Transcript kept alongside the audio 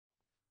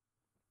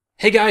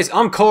Hey guys,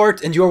 I'm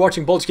Kart and you're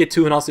watching Baldur's Gate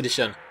 2 Enhanced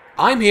Edition.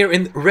 I'm here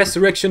in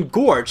Resurrection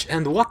Gorge,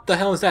 and what the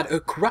hell is that? A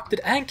corrupted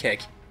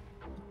ankeg?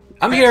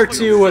 I'm here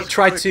to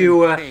try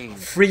to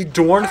free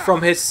Dorn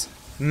from his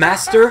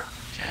master.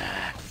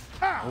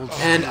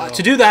 And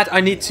to do that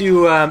I need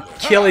to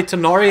kill a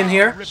Tanari in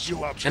here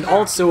and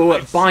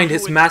also bind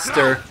his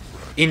master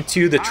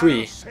into the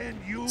tree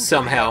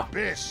somehow.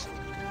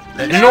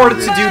 And in order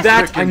to do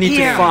that I need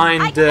to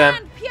find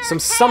some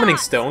summoning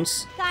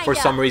stones for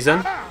some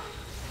reason.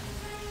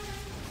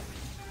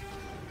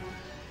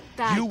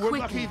 You were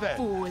lucky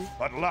then,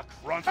 but luck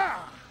runs.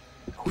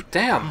 Oh,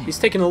 damn, he's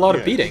taking a lot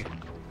of beating.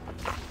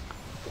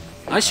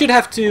 I should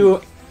have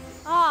to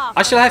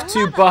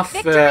buff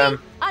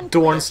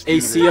Dorn's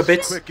AC a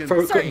bit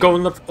for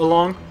going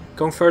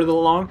further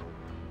along.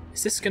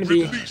 Is this gonna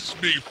be Release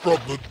me from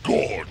the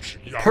gorge,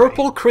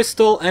 purple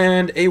crystal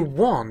and a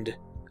wand?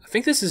 I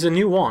think this is a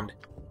new wand.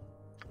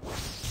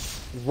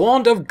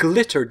 Wand of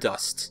glitter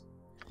dust.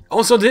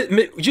 Also,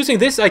 using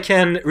this I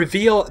can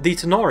reveal the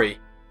Tanari.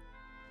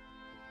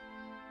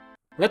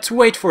 Let's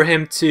wait for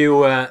him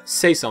to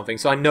say something,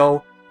 so I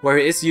know where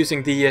he is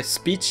using the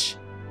speech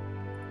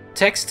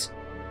text.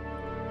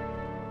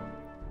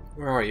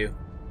 Where are you?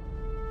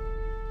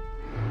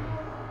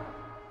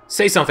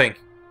 Say something.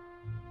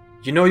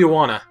 You know you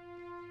wanna.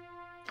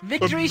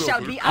 Victory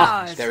shall be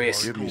ours. There he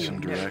is. Give me some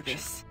direction.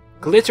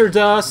 Glitter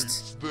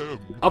dust.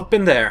 Up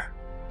in there.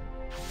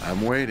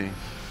 I'm waiting.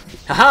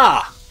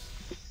 Haha!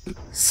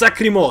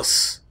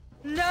 Sacrimos.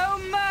 No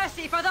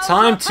mercy for those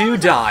Time to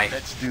die.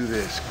 Let's do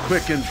this.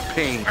 Quick and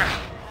pain.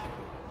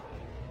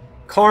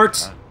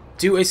 Kart,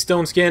 do a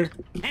stone skin.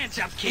 Hands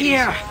up, kiddies.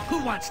 Here.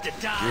 Who wants to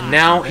die? And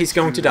now he's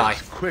going to die.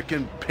 Quick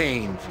and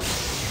pain.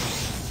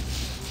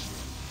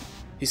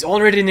 He's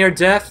already near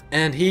death,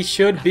 and he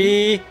should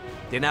be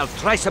Then I'll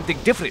try something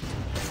different.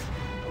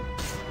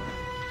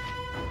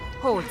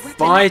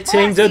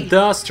 fighting the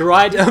dust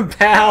right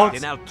about.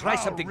 Then I'll try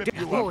something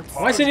different.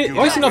 Why is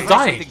he not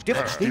dying?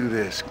 Let's do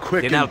this.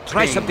 Quick Then and I'll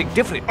try pain. something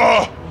different.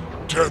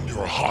 Damn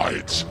your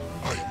hides!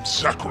 I am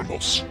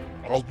Sacrimos.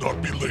 I'll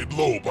not be laid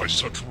low by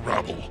such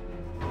rabble.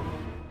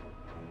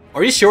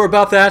 Are you sure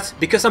about that?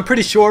 Because I'm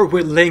pretty sure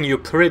we're laying you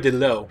pretty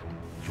low.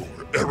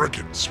 Your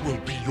arrogance will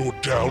be your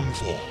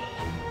downfall.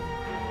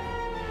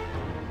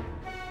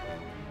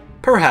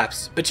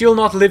 Perhaps, but you'll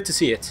not live to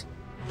see it.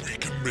 We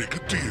can make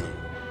a deal.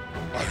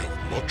 I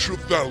have much of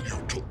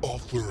value to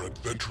offer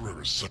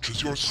adventurers such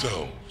as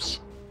yourselves.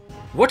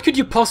 What could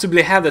you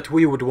possibly have that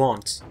we would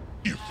want?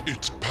 If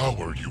it's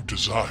power you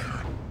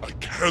desire, I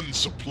can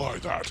supply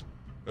that,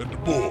 and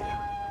more.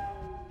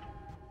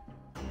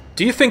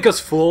 Do you think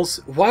us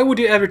fools? Why would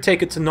you ever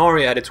take a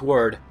Tanari at its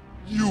word?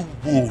 You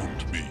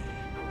wound me.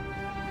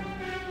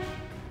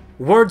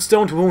 Words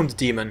don't wound,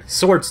 demon.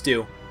 Swords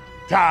do.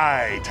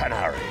 Die,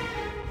 Tanari.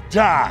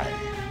 Die,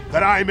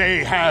 that I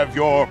may have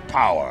your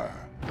power.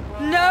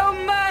 No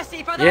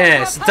mercy for those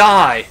Yes, who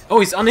die! Oh,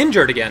 he's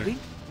uninjured again.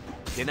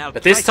 Then I'll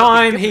But try this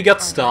something time he different.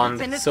 got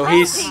stunned, so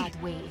he's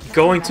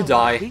going to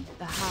die.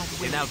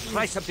 Then I'll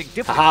try something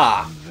different.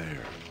 Haha!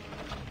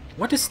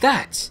 What is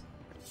that?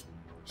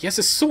 He has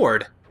a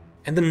sword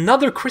and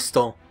another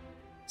crystal.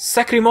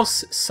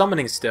 Sacrimos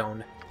Summoning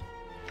Stone.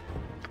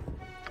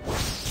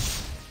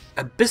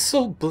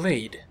 Abyssal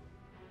Blade.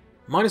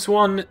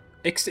 -1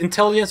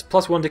 intelligence,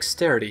 +1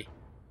 dexterity.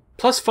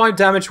 +5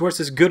 damage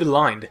versus good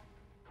aligned.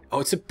 Oh,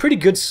 it's a pretty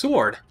good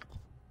sword.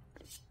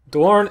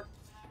 Dorn,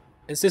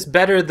 is this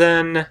better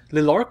than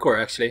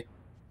Lilarkor actually?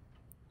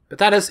 But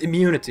that has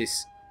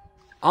immunities.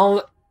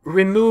 I'll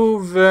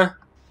remove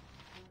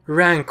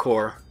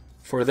Rancor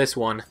for this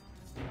one.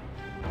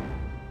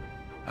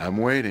 I'm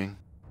waiting.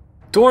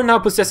 Dorn now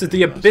possesses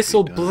the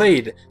Abyssal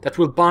Blade that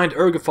will bind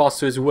Urgafos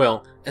to his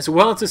will, as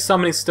well as the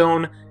summoning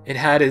stone it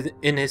had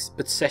in his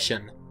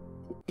possession.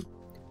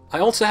 I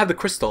also have the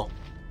crystal.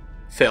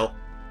 Phil.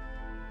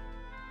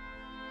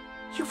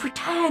 You've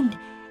returned.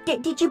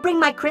 Did you bring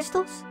my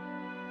crystals?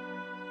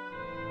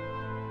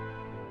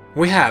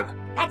 We have.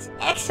 That's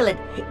excellent.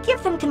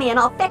 Give them to me and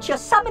I'll fetch your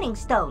summoning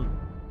stone.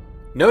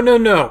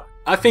 No.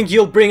 I think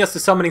you'll bring us the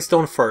summoning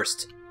stone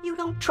first. You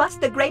don't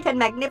trust the great and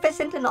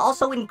magnificent and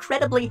also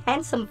incredibly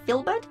handsome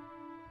Filbert?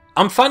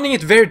 I'm finding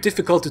it very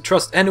difficult to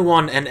trust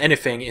anyone and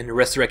anything in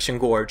Resurrection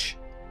Gorge.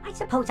 I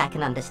suppose I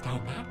can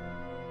understand that.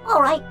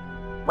 All right.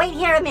 Wait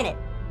here a minute.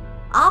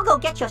 I'll go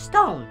get your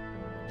stone.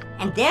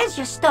 And there's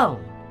your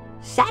stone.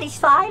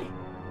 Satisfied?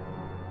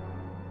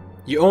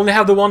 You only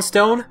have the one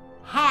stone?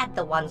 Had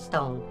the one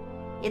stone.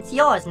 It's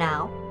yours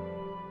now.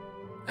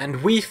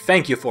 And we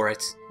thank you for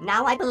it.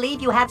 Now I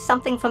believe you have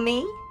something for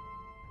me?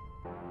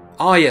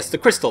 Ah yes, the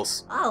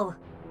crystals. Oh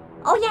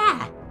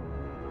yeah.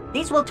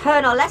 These will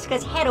turn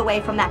Oleska's head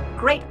away from that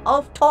great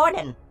oaf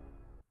Tornin.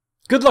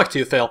 Good luck to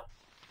you, Phil.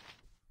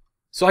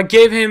 So I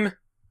gave him...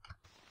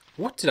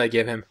 What did I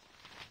give him?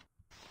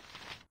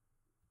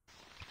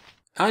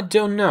 I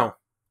don't know.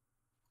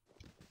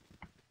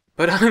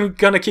 But I'm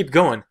gonna keep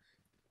going.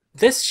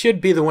 This should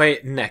be the way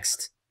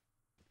next.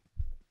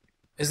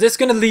 Is this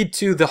gonna lead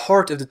to the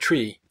heart of the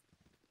tree?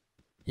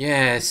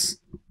 Yes.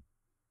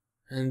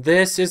 And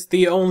this is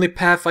the only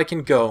path I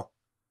can go.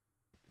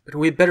 But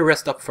we'd better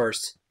rest up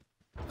first.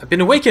 I've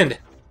been awakened!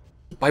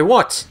 By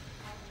what?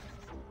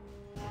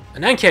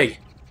 An Ankeg!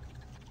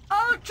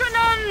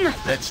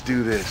 Ultranon! Let's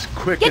do this.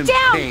 Quick Get and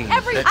down! pain. I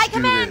Let's do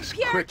command this.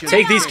 pure Quick and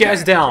Take these pain.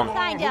 guys down.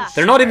 Kinda.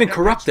 They're not even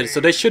corrupted, so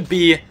they should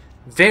be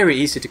very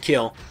easy to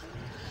kill.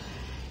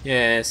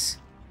 Yes.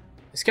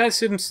 This guy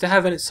seems to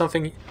have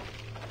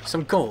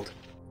some gold.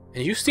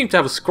 And you seem to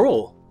have a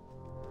scroll.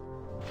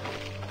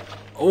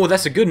 Oh,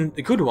 that's a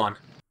good one.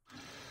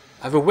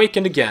 I've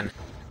awakened again.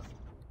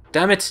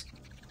 Damn it.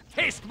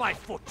 Taste my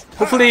foot.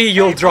 Hopefully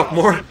you'll drop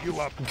more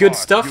good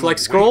stuff like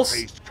scrolls.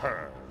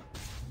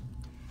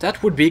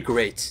 That would be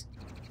great.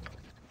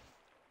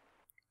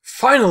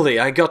 Finally,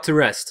 I got to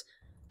rest.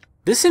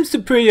 This seems to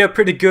be a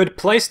pretty good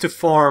place to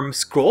farm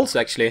scrolls,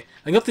 actually.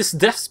 I got this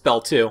death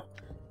spell too.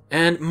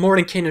 And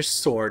Mordenkainen's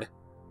sword.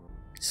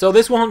 So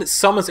this one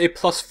summons a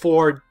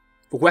 +4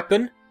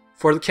 weapon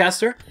for the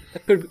caster.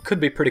 That could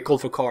be pretty cool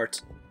for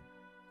Kart.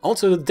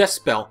 Also the death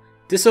spell.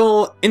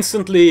 This'll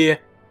instantly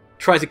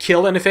try to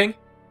kill anything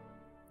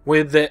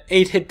with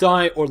 8 hit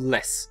die or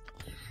less.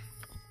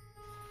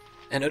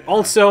 And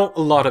also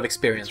a lot of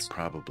experience. It's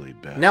probably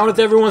best. Now that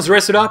everyone's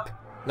rested up,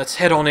 let's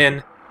head on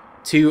in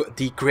to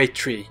the Great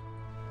Tree.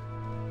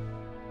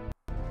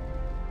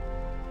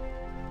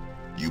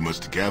 You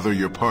must gather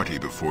your party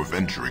before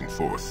venturing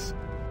forth.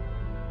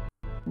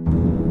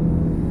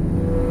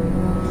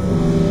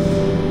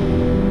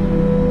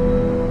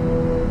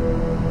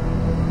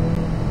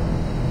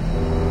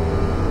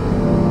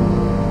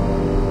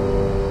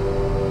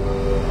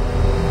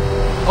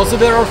 Also,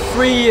 there are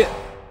 3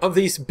 of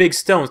these big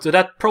stones, so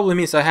that probably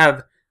means I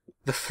have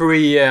the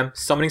 3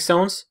 summoning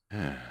stones.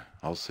 Yeah,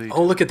 I'll see.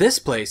 Oh, look at this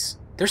place.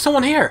 There's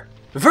someone here.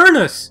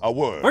 Vernus! A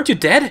word. Aren't you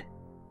dead?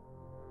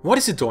 What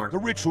is it, Dorn? The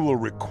ritual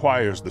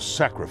requires the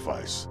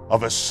sacrifice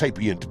of a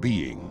sapient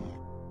being.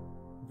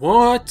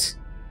 What?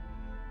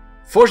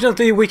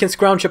 Fortunately, we can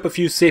scrounge up a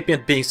few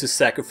sapient beings to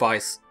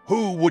sacrifice.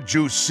 Who would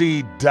you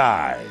see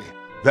die,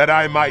 that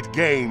I might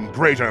gain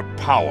greater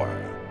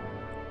power?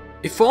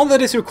 If all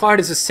that is required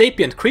is a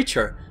sapient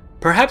creature,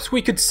 perhaps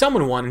we could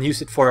summon one and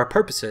use it for our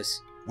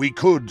purposes. We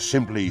could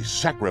simply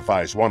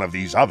sacrifice one of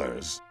these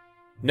others.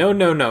 No,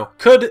 no, no.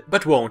 Could,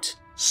 but won't.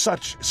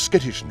 Such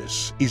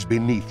skittishness is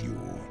beneath you.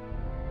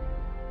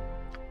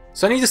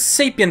 So I need a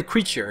sapient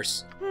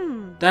creatures.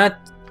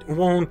 That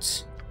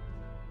won't...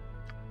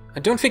 I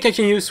don't think I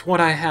can use what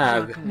I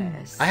have.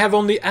 I have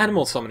only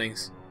animal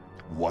summonings.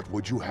 What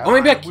would you have? Oh,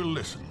 maybe I will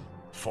listen.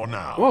 For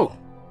now. Whoa.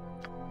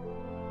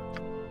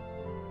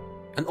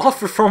 An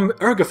offer from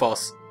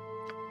Urgafos.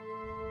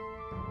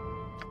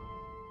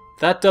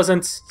 That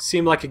doesn't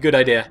seem like a good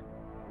idea.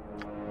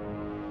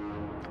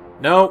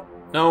 No,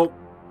 no,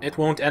 it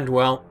won't end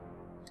well.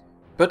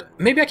 But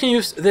maybe I can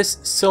use this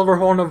Silver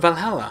Horn of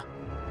Valhalla.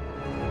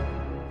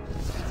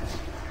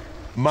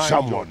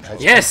 Someone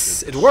has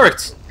Yes, entered. it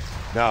worked!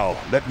 Now,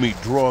 let me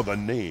draw the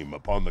name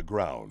upon the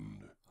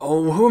ground.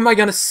 Oh, who am I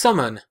gonna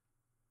summon?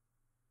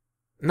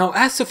 Now,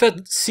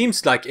 Azathoth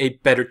seems like a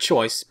better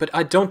choice, but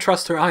I don't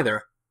trust her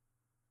either.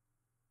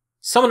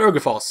 Summon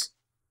Urgafos.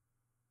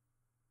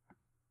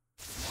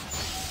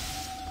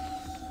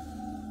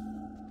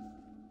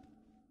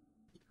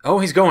 Oh,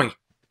 he's going.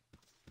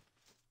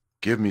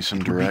 Give me some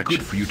It would be direction.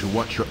 good for you to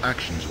watch your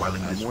actions while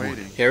in this I'm wood.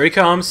 waiting. Here he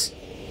comes.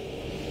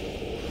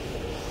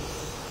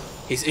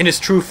 He's in his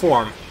true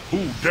form.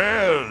 Who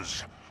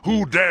dares?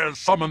 Who dares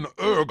summon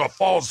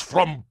Urgafos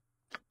from...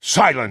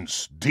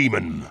 Silence,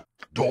 demon!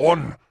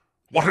 Dorn?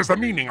 What is the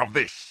meaning of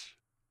this?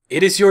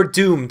 It is your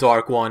doom,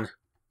 Dark One.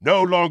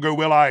 No longer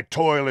will I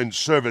toil in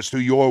service to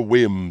your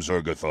whims,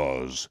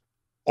 Urgathos.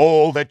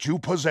 All that you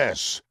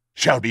possess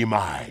shall be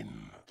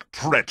mine.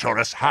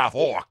 Treacherous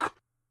half-orc!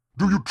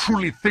 Do you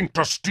truly think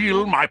to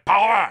steal my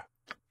power?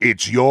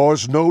 It's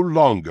yours no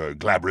longer,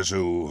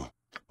 Glabrazu.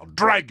 I'll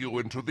drag you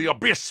into the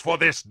abyss for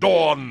this,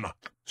 Dorn!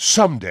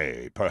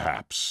 Someday,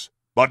 perhaps.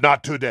 But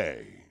not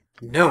today.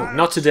 No,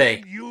 not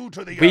today. You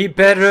to the We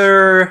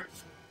better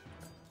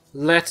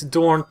let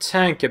Dorn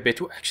tank a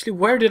bit. Actually,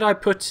 where did I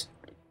put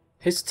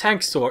his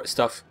tank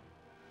stuff?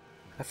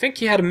 I think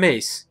he had a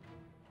mace.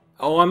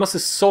 Oh, I must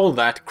have sold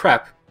that.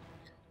 Crap.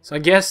 So I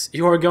guess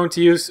you are going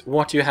to use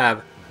what you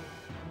have.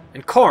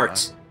 And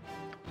Kart,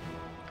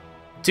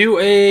 do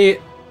a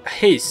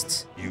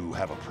haste. You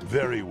have a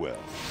very well.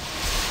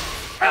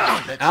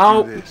 Let's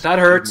Ow, do this. that Give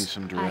hurts. me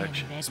some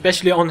direction.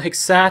 Especially on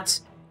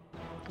Hexat.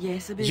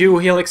 Yes, a bit. You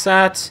heal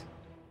Hexat.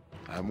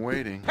 I'm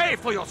waiting. Pay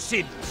for your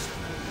sins.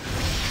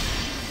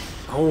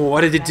 Oh,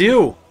 what did he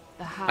do?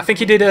 I think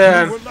he did You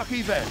a... were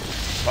lucky then.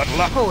 But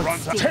luck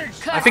runs a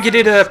I think he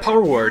did a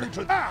power word.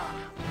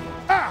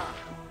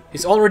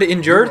 He's already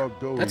injured. You are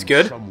going That's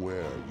good.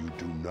 Somewhere you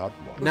do not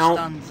want.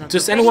 Now,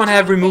 does anyone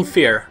have remove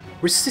fear?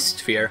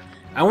 Resist fear?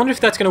 I wonder if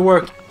that's gonna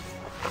work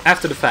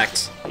after the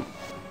fact.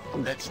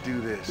 Let's do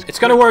this. It's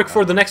gonna work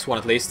for the next one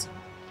at least.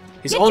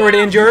 He's already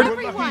injured,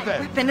 Everyone,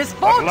 weapon is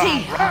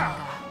faulty.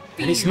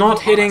 and he's not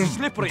hitting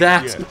Slippery.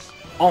 that Yes.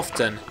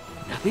 often.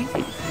 Nothing?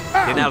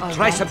 Then I'll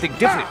try something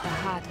different.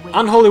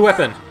 Unholy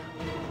weapon.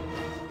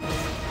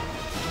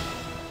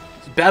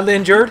 badly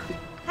injured.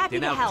 Happy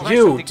to help.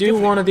 You, do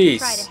one of Try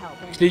these. to help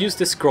him. Actually, use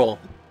this scroll.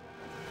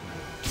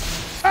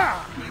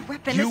 Your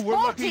weapon You is were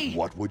lucky. faulty.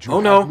 What would you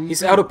Oh no, have me he's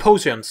do? out of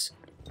potions.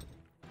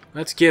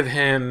 Let's give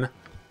him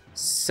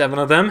 7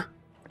 of them.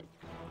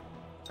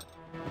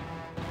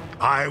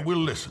 I will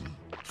listen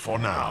for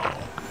now.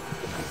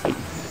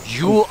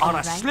 You are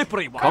a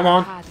slippery one. Come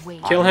on,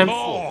 kill him.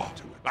 Lord,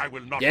 I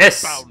will not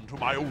Yes. be bound to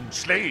my own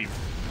slave.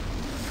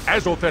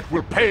 Azothet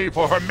will pay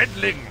for her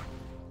meddling.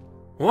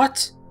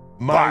 What?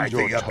 By Mind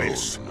your the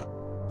abyss.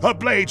 The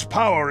blade's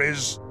power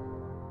is...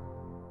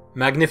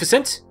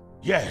 Magnificent?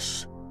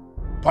 Yes.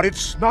 But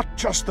it's not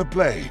just the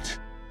blade.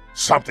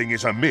 Something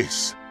is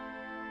amiss.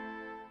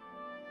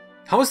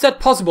 How is that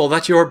possible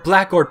that your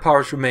Blackguard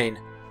powers remain?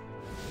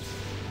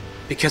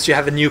 Because you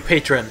have a new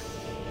patron.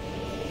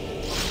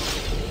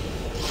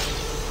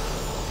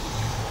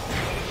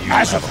 You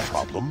have a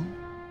problem?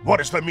 What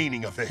is the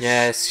meaning of this?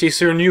 Yes, she's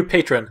your new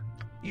patron.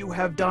 You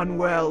have done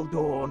well,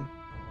 Dorn.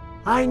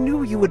 I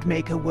knew you would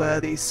make a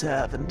worthy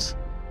servant.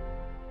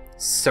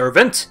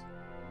 Servant?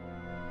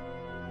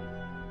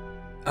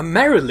 A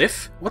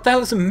Merilith? What the hell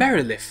is a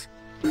Merilith?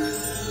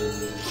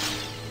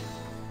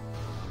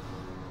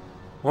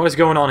 What is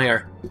going on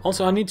here?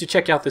 Also, I need to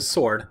check out this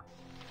sword.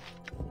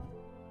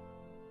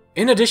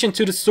 In addition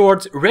to the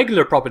sword's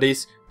regular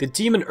properties, the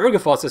demon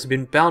Urgathos has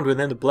been bound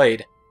within the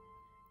blade.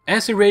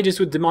 As he rages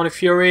with demonic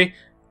fury,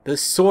 the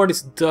sword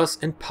is thus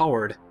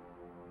empowered.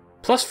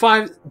 Plus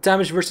 5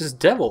 damage versus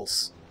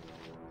devils.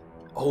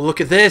 Oh,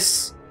 look at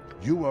this!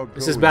 You are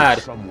This is going bad.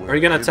 somewhere Are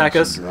you gonna in attack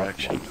some us?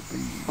 Direction.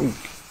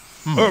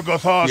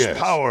 Urgathos'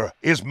 power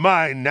is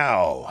mine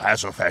now,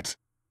 Azothet.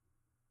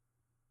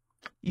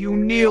 You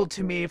kneel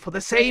to me for the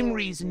same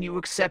reason you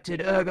accepted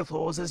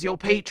Urgathor's as your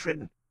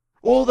patron.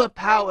 All the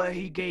power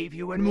he gave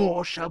you and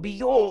more shall be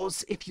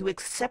yours if you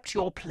accept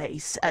your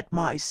place at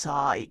my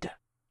side.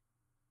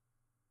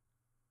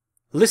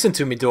 Listen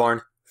to me,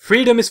 Dorn.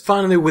 Freedom is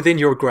finally within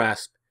your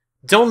grasp.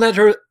 Don't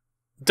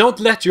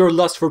let your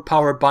lust for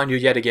power bind you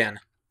yet again.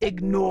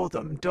 Ignore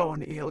them,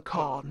 Don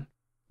Ilkhan.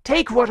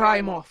 Take what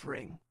I'm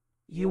offering.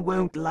 You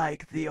won't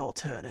like the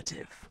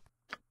alternative.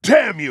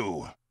 Damn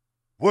you!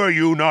 Were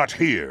you not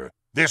here,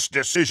 this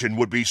decision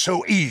would be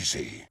so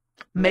easy.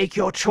 Make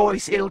your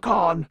choice,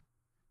 Ilkhan.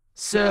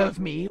 Serve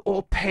me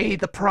or pay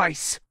the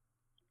price.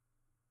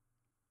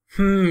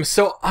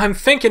 So I'm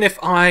thinking if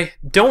I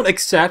don't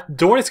accept,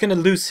 Dorn is gonna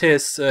lose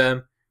his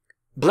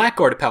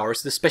Blackguard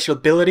powers, the special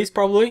abilities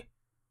probably.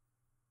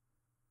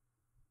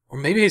 Or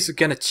maybe he's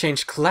gonna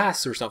change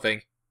class or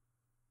something.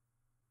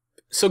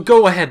 So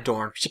go ahead,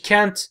 Dorn. She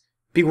can't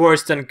be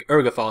worse than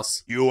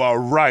Urgathos. You are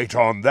right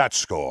on that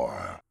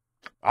score.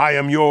 I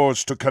am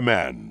yours to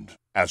command,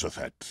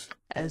 Azothet.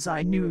 As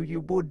I knew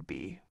you would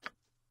be.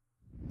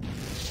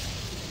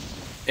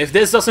 If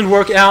this doesn't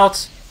work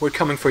out, we're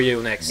coming for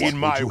you next. In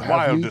my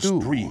wildest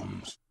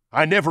dreams,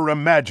 I never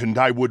imagined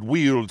I would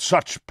wield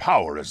such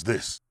power as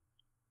this.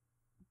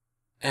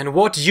 And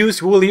what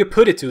use will you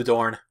put it to,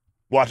 Dorn?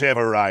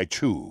 Whatever I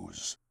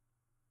choose.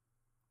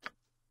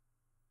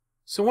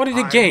 So what did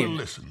he I will gain?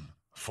 listen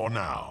for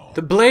now.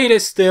 The blade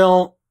is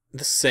still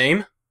the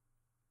same.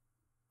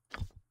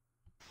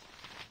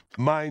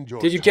 Mind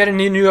your Did you get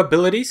any new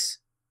abilities?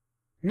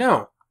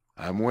 No.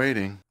 I'm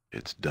waiting.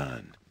 It's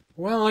done.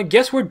 Well, I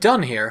guess we're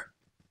done here.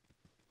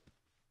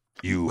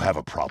 You have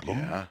a problem?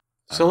 Yeah.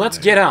 So let's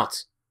get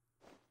out.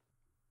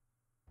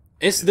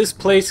 Is this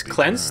place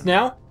cleansed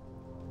now?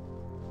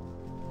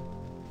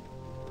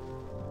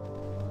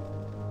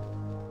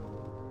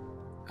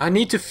 I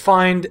need to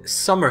find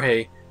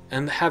Summerhay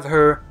and have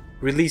her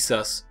release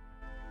us.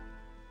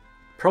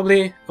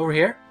 Probably over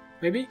here,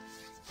 maybe?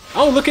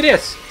 Oh, look at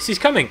this! She's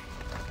coming!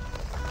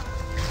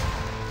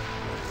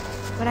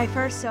 When I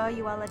first saw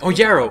you, I Oh,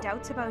 Yarrow. had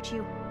doubts about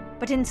you.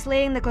 But in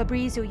slaying the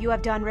Glabrizu, you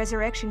have done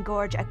Resurrection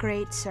Gorge a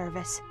great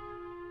service.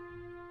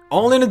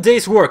 All in a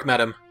day's work,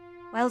 madam.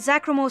 While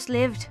Zachromos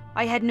lived,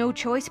 I had no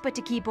choice but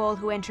to keep all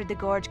who entered the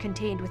gorge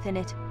contained within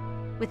it.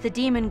 With the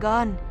demon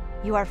gone,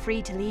 you are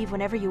free to leave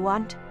whenever you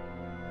want.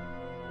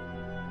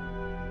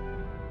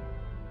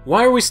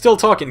 Why are we still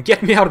talking?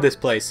 Get me out of this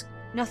place.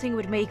 Nothing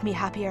would make me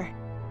happier.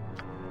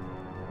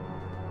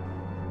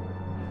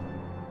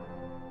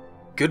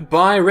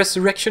 Goodbye,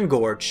 Resurrection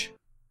Gorge.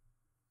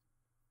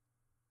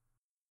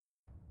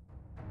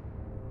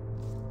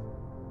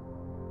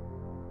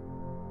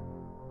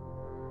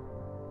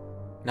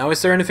 Now,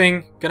 is there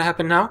anything gonna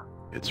happen now?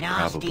 It's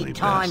Nasty probably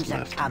times best are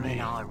left to coming,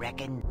 me. I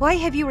reckon. Why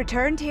have you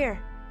returned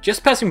here?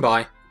 Just passing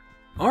by.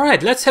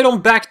 Alright, let's head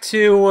on back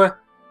to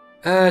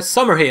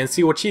Summerhay and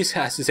see what she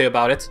has to say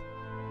about it.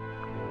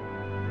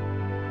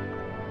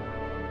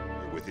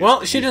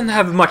 Well, she didn't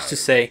have much to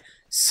say,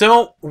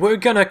 so we're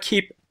gonna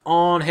keep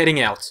on heading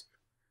out.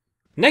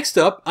 Next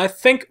up, I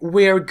think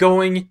we're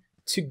going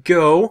to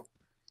go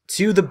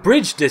to the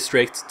Bridge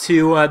District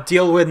to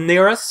deal with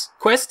Nera's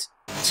quest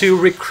to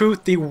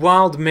recruit the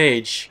Wild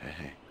Mage.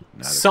 Hey,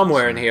 not a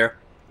Somewhere in concern. here.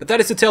 But that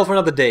is a tale for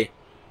another day.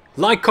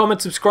 Like,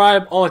 comment,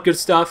 subscribe, all that good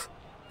stuff.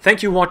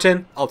 Thank you for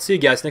watching. I'll see you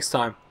guys next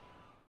time.